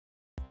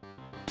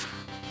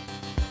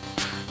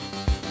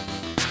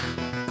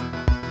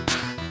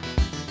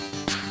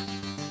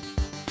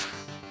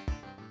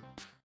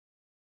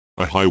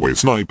a highway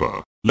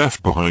sniper,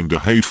 left behind a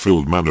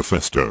hate-filled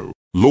manifesto,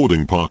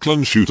 lauding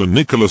Parkland shooter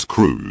Nikolas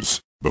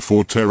Cruz,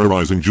 before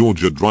terrorizing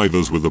Georgia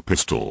drivers with a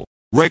pistol.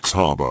 Rex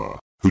Harbour,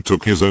 who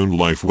took his own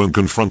life when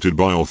confronted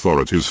by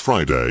authorities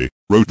Friday,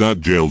 wrote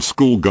that jailed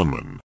school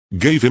gunman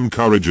gave him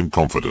courage and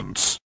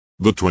confidence.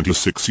 The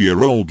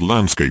 26-year-old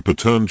landscaper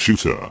turned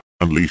shooter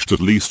unleashed at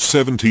least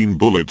 17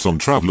 bullets on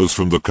travelers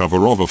from the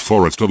cover of a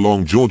forest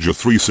along Georgia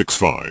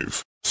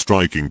 365,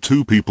 striking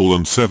 2 people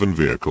and 7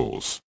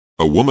 vehicles.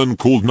 A woman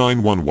called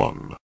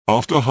 911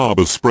 after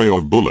Harbour's spray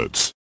of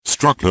bullets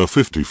struck her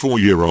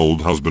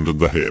 54-year-old husband in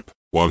the hip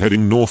while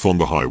heading north on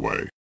the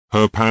highway.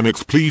 Her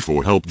panicked plea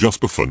for help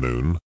just before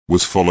noon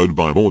was followed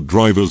by more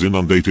drivers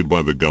inundated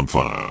by the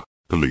gunfire,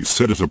 police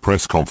said at a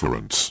press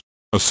conference.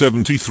 A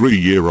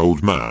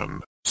 73-year-old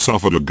man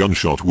suffered a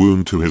gunshot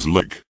wound to his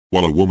leg,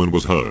 while a woman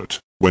was hurt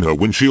when her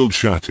windshield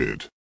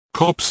shattered.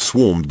 Cops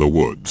swarmed the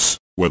woods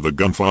where the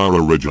gunfire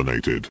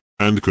originated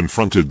and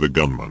confronted the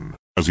gunman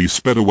as he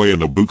sped away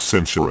in a boot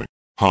censuring.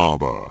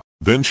 Harbour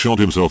then shot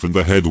himself in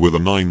the head with a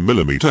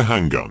 9mm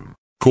handgun,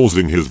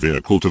 causing his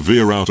vehicle to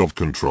veer out of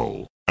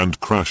control and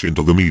crash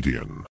into the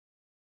median.